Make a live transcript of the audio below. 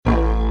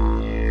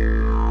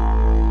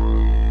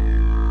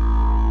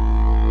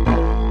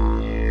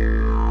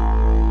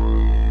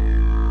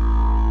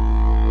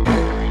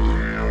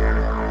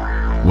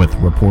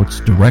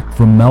reports direct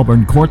from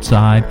Melbourne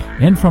courtside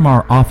and from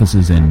our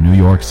offices in New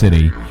York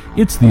City.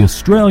 It's the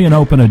Australian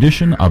Open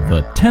edition of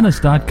the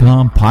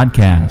Tennis.com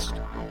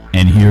podcast.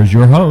 And here's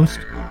your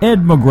host, Ed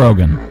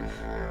McGrogan.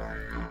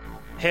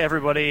 Hey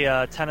everybody,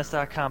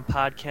 Tennis.com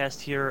podcast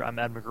here. I'm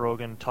Ed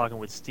McGrogan talking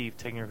with Steve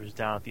Tigner, who's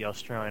down at the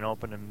Australian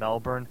Open in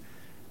Melbourne.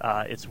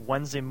 It's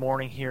Wednesday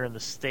morning here in the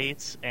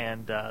States,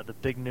 and the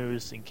big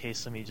news, in case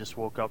some of you just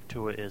woke up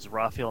to it, is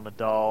Rafael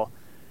Nadal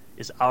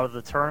is out of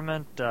the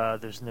tournament.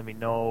 There's going to be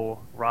no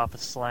Rafa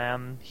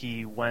Slam.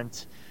 He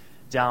went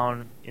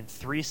down in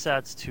 3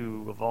 sets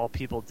to, of all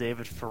people,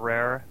 David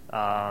Ferrer.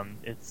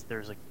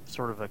 There's a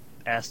sort of an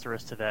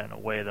asterisk to that in a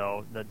way,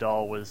 though.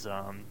 Nadal was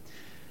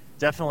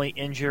definitely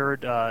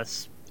injured. I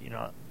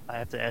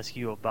have to ask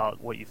you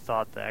about what you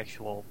thought the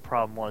actual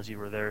problem was. You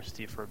were there,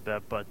 Steve, for a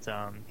bit, but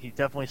he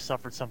definitely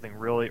suffered something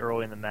really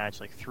early in the match,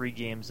 like 3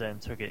 games in,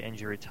 took an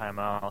injury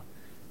timeout.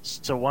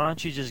 So why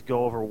don't you just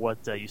go over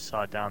what you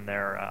saw down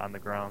there on the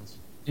grounds?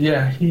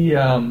 Yeah, he.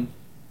 I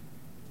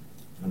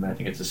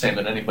think it's the same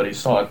that anybody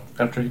saw it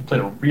after he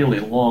played a really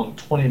long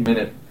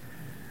 20-minute.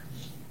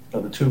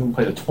 The two of them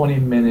played a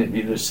 20-minute,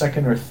 either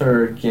second or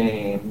third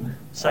game.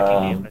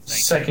 Second game, I think.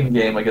 Second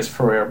game, I guess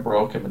Ferrer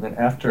broke him, and then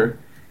after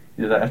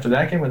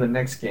that game or the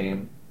next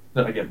game,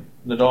 again,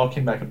 Nadal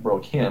came back and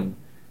broke him,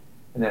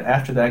 and then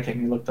after that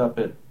game, he looked up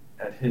at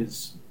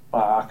his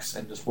box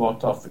and just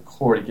walked off the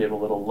court. He gave a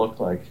little look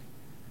like,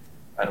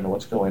 I don't know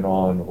what's going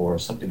on, or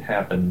something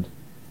happened,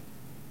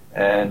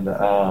 and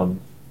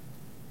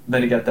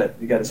then he got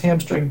his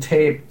hamstring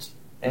taped,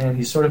 and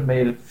he sort of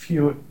made a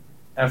few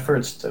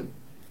efforts to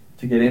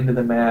get into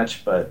the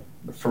match, but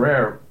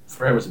Ferrer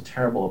was a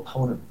terrible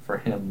opponent for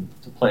him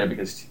to play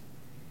because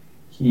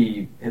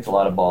he hits a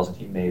lot of balls and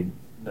he made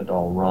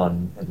Nadal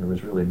run, and there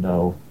was really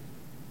no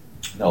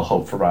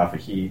hope for Rafa.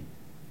 He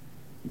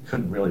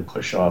couldn't really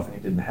push off, and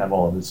he didn't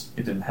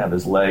have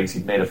his legs.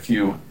 He made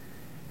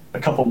a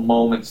couple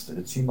moments that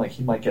it seemed like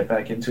he might get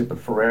back into it, but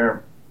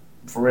Ferrer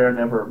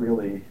never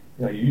really,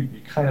 you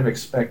kind of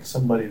expect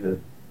somebody to,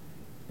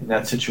 in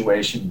that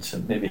situation, to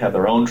maybe have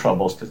their own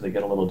troubles because they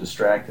get a little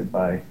distracted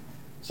by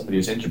somebody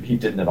who's injured. He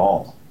didn't at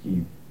all.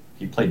 He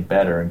played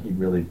better, and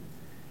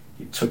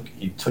he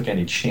took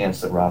any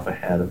chance that Rafa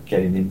had of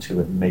getting into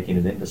it and making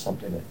it into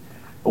something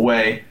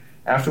away.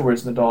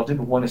 Afterwards, Nadal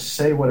didn't want to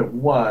say what it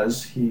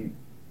was. He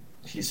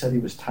said he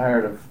was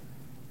tired of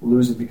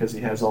losing because he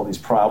has all these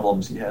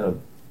problems. He had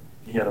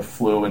a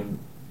flu in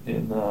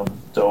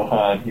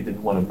Doha, and he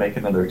didn't want to make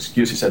another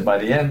excuse. He said by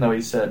the end, though,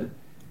 he said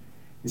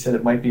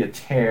it might be a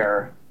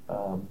tear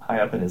high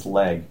up in his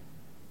leg.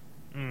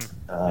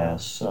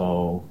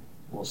 So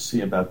we'll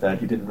see about that.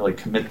 He didn't really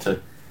commit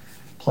to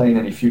playing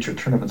any future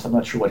tournaments. I'm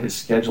not sure what his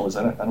schedule is.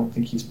 I don't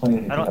think he's playing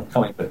anything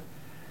upcoming. But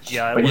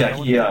I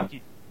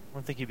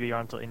don't think he'd be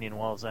on until Indian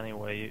Wells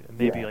anyway.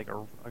 Maybe like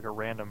a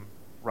random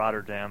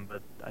Rotterdam,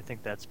 but I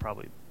think that's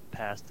probably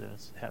past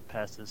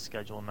his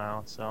schedule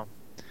now. So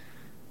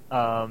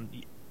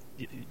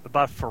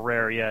about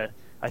Ferrer,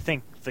 I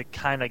think the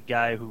kind of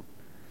guy who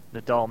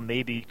Nadal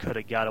maybe could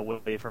have got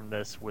away from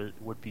this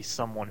would be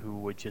someone who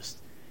would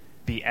just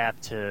be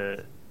apt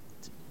to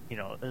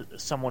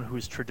someone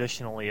who's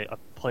traditionally a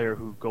player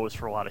who goes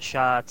for a lot of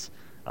shots,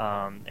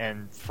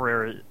 and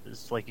Ferrer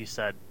is, like you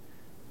said,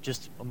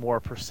 just a more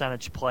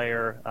percentage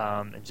player,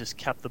 and just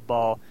kept the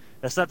ball.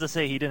 That's not to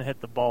say he didn't hit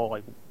the ball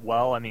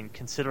well. I mean,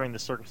 considering the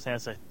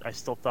circumstance, I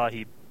still thought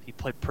he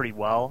played pretty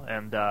well,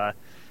 and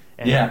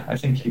yeah, I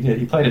think he did.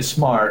 He played it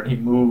smart. He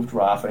moved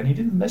Rafa, and he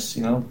didn't miss.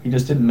 He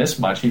just didn't miss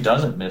much. He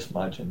doesn't miss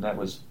much, and that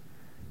was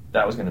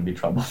going to be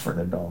trouble for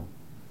Nadal.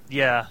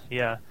 Yeah.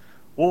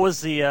 What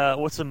was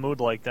what's the mood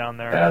like down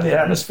there? Yeah, the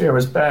atmosphere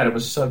was bad. It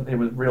was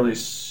really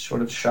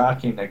sort of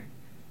shocking. That,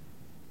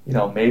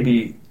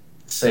 maybe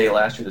say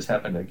last year this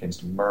happened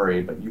against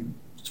Murray, but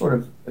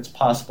it's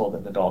possible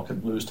that Nadal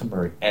could lose to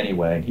Murray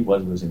anyway, and he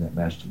was losing that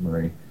match to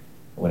Murray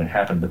when it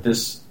happened. But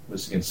this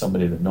was against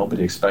somebody that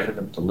nobody expected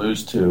him to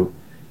lose to.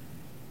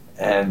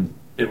 And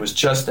it was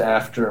just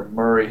after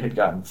Murray had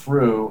gotten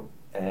through,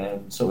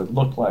 and so it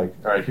looked like,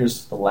 all right,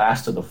 here's the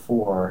last of the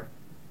 4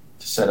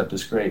 to set up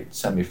this great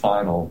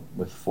semifinal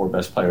with 4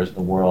 best players in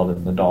the world,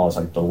 and Nadal is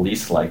like the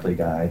least likely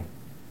guy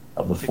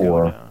of the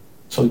 4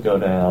 to go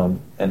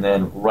down. And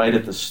then right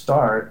at the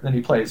start, then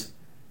he plays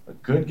a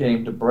good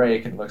game to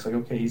break, and it looks like,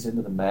 okay, he's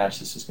into the match.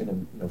 This is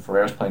going to,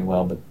 Ferrer's playing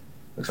well, but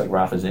looks like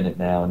Rafa's in it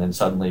now, and then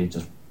suddenly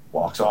just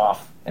walks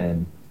off,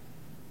 and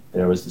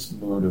there was this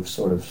mood of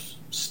sort of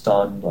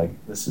stunned, like,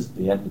 this is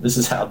the end. This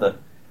is how the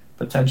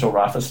potential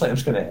Rafa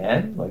Slam's going to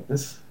end. Like,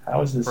 this,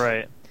 how is this?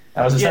 Right.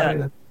 How is this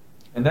happening?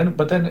 And then,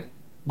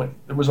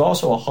 there was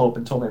also a hope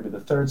until maybe the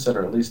third set,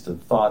 or at least the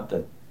thought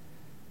that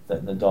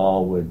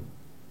Nadal would,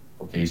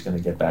 okay, he's going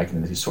to get back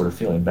into this. He's sort of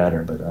feeling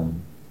better, but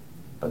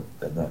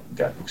then that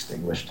got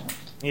extinguished.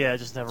 Yeah, it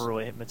just never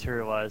really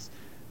materialized.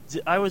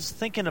 I was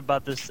thinking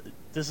about this.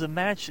 Does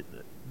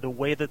the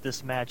way that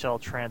this match all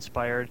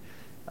transpired,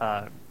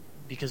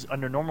 because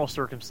under normal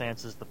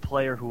circumstances, the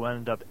player who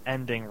ended up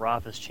ending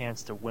Rafa's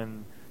chance to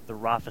win the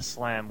Rafa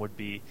Slam would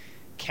be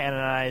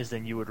canonized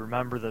and you would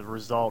remember the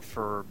result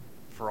for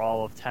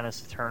all of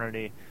tennis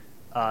eternity.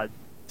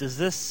 Does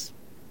this?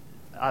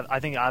 I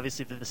think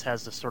obviously this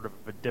has a sort of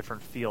a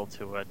different feel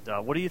to it.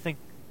 What do you think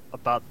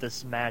about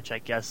this match? I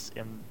guess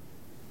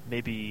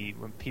maybe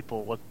when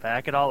people look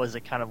back at all, is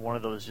it kind of one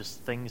of those just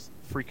things,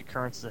 freak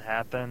occurrences that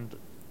happened?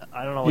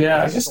 I don't know.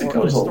 Yeah, I guess it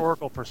goes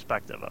historical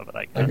perspective of it.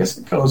 I guess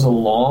it goes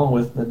along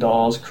with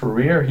Nadal's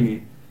career.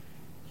 He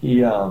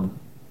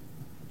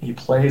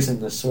plays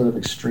in this sort of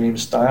extreme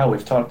style.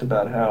 We've talked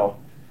about how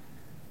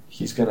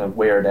he's going to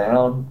wear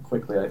down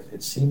quickly.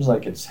 It seems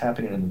like it's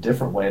happening in a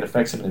different way. It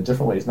affects him in a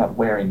different way. He's not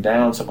wearing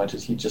down so much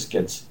as he just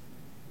gets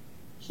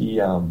he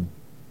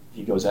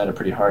goes at it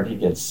pretty hard. He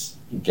gets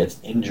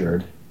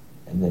injured,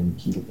 and then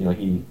he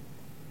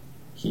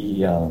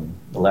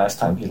the last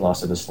time he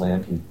lost at a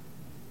slam,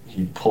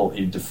 he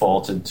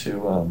defaulted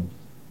to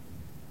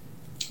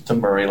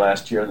Murray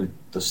last year.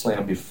 The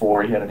slam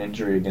before, he had an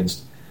injury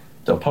against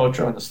Del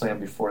Potro, and the slam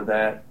before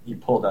that he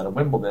pulled out of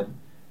Wimbledon.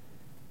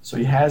 So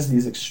he has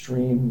these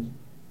extreme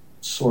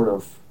sort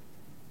of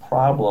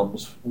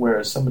problems,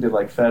 whereas somebody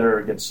like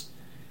Federer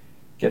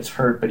gets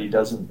hurt, but he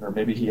doesn't, or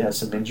maybe he has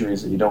some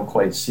injuries that you don't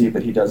quite see,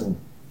 but he doesn't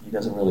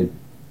really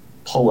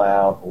pull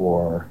out,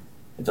 or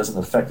it doesn't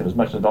affect him as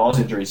much. Nadal's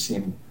injuries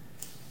seem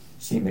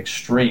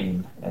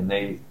extreme, and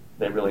they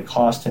really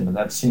cost him, and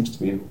that seems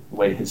to be the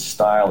way his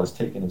style has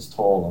taken its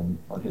toll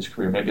on his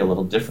career, maybe a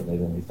little differently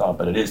than we thought,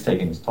 but it is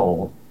taking its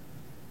toll.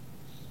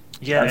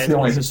 Yeah, that's the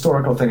only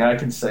historical thing I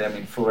can say. I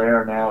mean,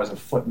 Ferrer now is a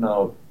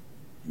footnote.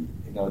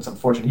 It's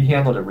unfortunate. He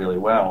handled it really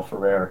well.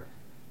 Ferrer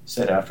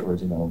said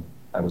afterwards,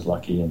 I was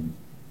lucky, and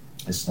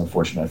this is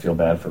unfortunate. I feel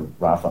bad for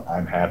Rafa.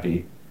 I'm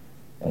happy,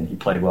 and he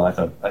played well. I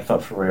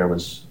thought Ferrer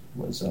was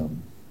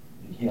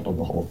he handled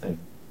the whole thing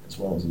as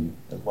well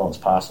as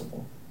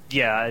possible.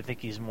 Yeah, I think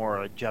he's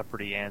more a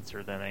Jeopardy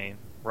answer than a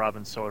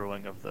Robin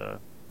Soderling of the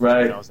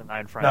right.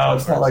 2009 French. No,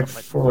 it's not like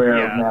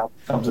Ferrer now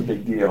becomes a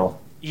big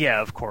deal.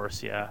 Yeah, of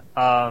course, yeah.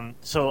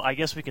 So I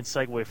guess we can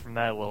segue from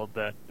that a little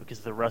bit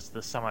because the rest of the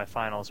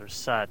semifinals are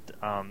set.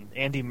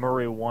 Andy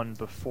Murray won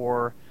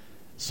before,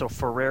 so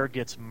Ferrer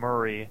gets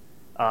Murray.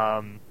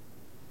 I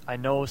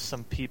know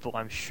some people,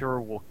 I'm sure,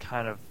 will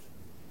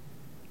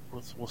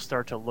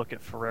start to look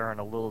at Ferrer in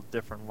a little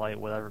different light,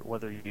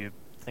 whether you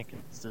think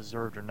it's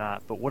deserved or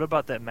not. But what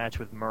about that match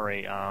with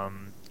Murray? I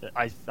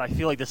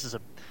feel like this is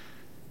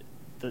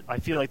I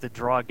feel like the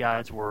draw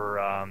guides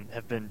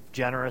have been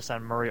generous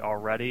on Murray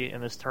already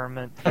in this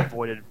tournament. He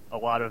avoided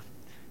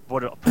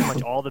pretty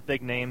much all the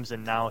big names,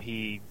 and now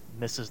he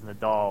misses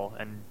Nadal,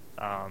 and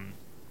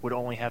would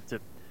only have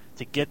to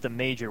get the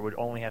major would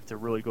only have to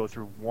really go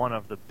through one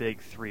of the big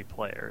three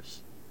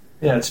players.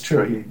 Yeah, it's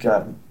true. He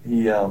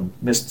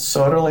missed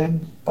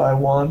Soderling by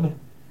one,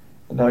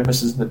 and now he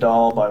misses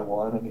Nadal by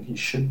one. I mean, he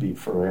should beat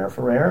Ferrer.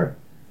 Ferrer's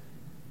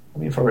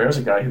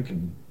a guy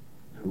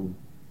who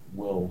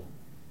will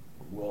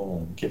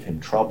give him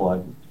trouble. I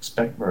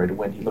expect Murray to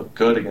win. He looked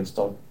good against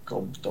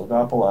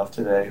Dolgopolov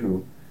today,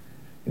 who,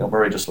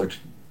 Murray just looked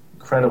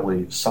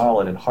incredibly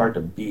solid and hard to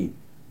beat.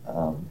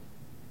 There'll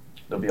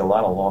be a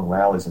lot of long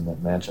rallies in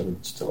that match. I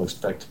would still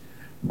expect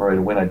Murray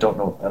to win. I don't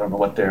know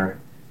what their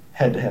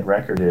head-to-head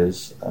record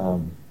is, yeah,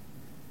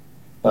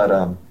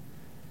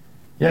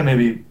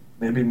 maybe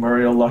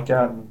Murray will luck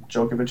out and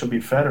Djokovic will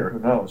beat Federer. Who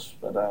knows?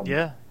 But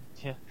yeah.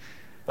 Yeah,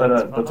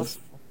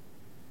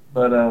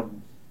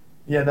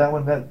 that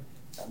one.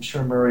 I'm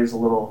sure Murray's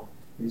I'm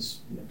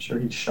sure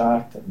he's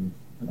shocked, and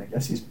I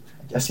guess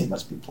he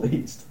must be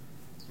pleased.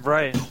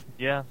 Right.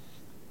 Yeah.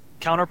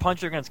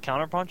 Counterpuncher against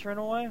counterpuncher in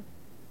a way.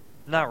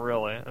 Not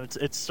really.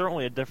 It's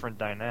certainly a different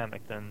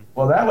dynamic than.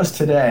 Well, that was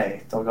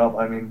today.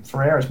 I mean,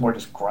 Ferrer is more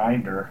just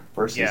grinder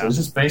versus. Yeah. It was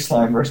just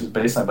baseline versus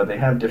baseline, but they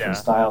have different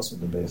styles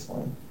with the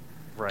baseline.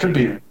 Right. Could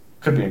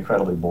be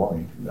incredibly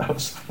boring. Who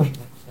knows?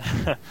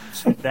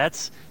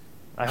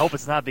 I hope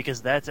it's not,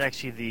 because that's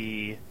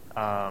actually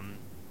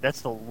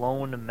that's the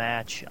lone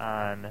match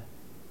on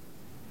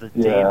the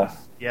day.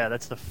 Yeah,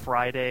 that's the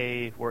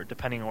Friday,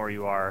 depending on where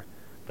you are.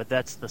 But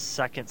that's the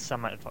second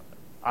semi.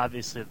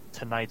 Obviously,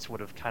 tonight's would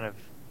have kind of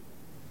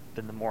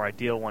been the more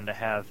ideal one to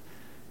have.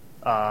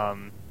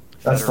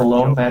 That's the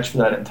lone match for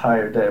that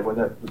entire day. Where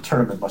the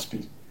tournament must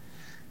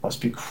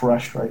be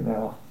crushed right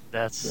now.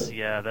 That's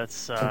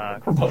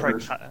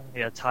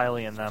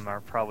Tiley and them are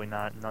probably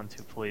none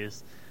too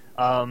pleased.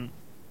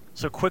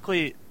 So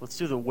quickly, let's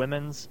do the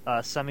women's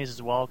semis as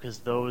well, because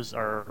those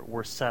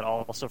were set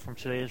also from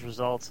today's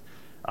results.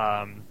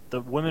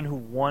 The women who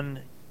won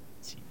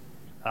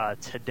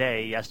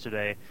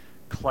yesterday,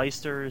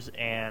 Clijsters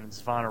and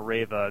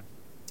Zvonareva,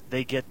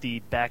 they get the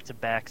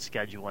back-to-back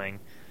scheduling.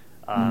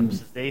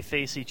 So they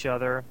face each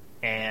other,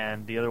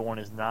 and the other one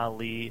is Na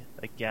Li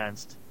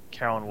against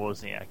Caroline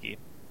Wozniacki.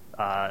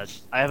 I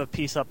have a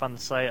piece up on the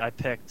site. I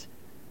picked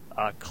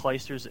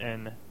Clijsters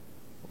in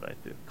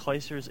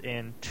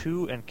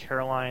 2 and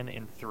Caroline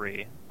in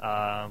 3.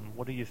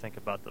 What do you think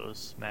about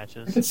those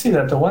matches? I can see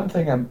that. The one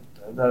thing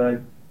that I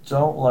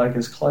don't like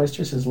is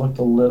Clijsters has looked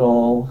a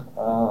little.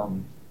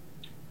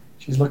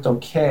 She's looked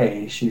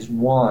okay. She's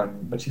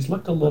won, but she's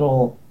looked a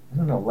little I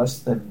don't know, less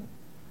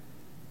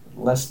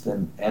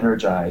than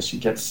energized. She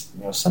gets,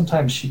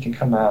 sometimes she can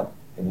come out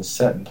in a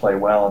set and play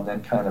well and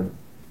then kind of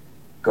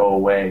go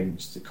away. We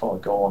used to call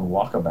it go on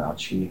walkabout.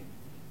 She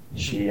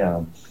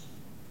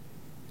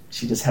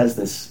just has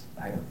this,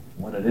 I don't know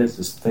what it is,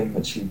 this thing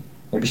that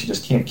maybe she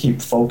just can't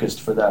keep focused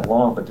for that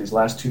long, but these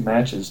last 2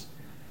 matches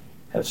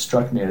have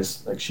struck me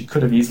as like she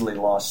could have easily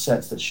lost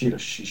sets that she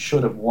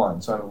should have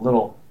won. So I'm a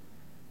little,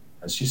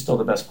 she's still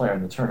the best player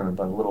in the tournament,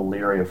 but I'm a little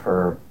leery of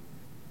her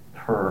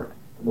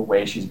the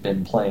way she's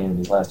been playing in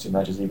these last 2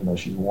 matches, even though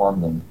she's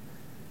won them.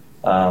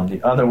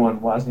 The other one,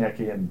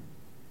 Wozniacki and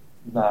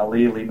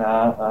Li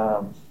Na.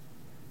 I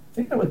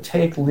think I would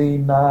take Li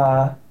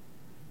Na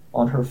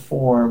on her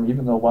form,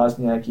 even though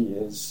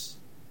Wozniacki is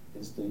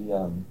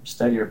the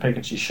steadier pick,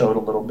 and she showed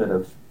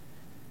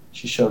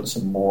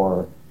some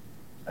more,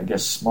 I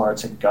guess,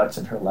 smarts and guts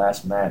in her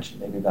last match.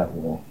 Maybe that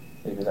will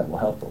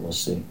help, but we'll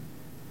see.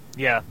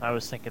 Yeah, I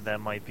was thinking that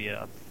might be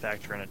a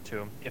factor in it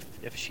too,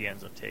 if she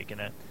ends up taking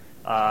it.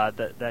 I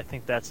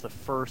think that's the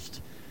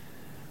first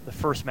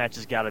match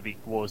has got to be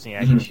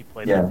Wozniacki. Mm-hmm. She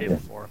played the day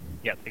before.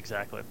 Yep,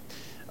 exactly.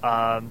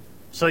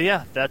 So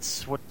yeah,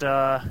 that's what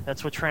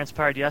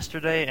transpired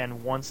yesterday.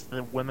 And once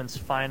the women's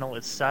final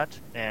is set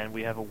and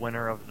we have a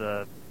winner of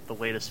the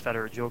latest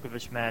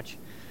Federer-Djokovic match,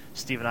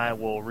 Steve and I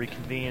will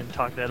reconvene and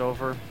talk that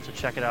over. So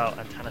check it out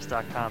on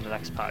Tennis.com, the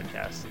next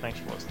podcast. Thanks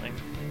for listening.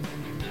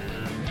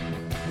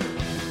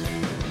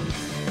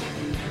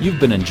 You've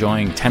been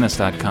enjoying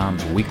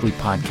Tennis.com's weekly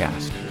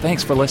podcast.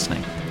 Thanks for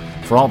listening.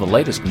 For all the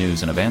latest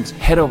news and events,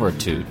 head over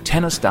to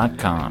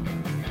Tennis.com.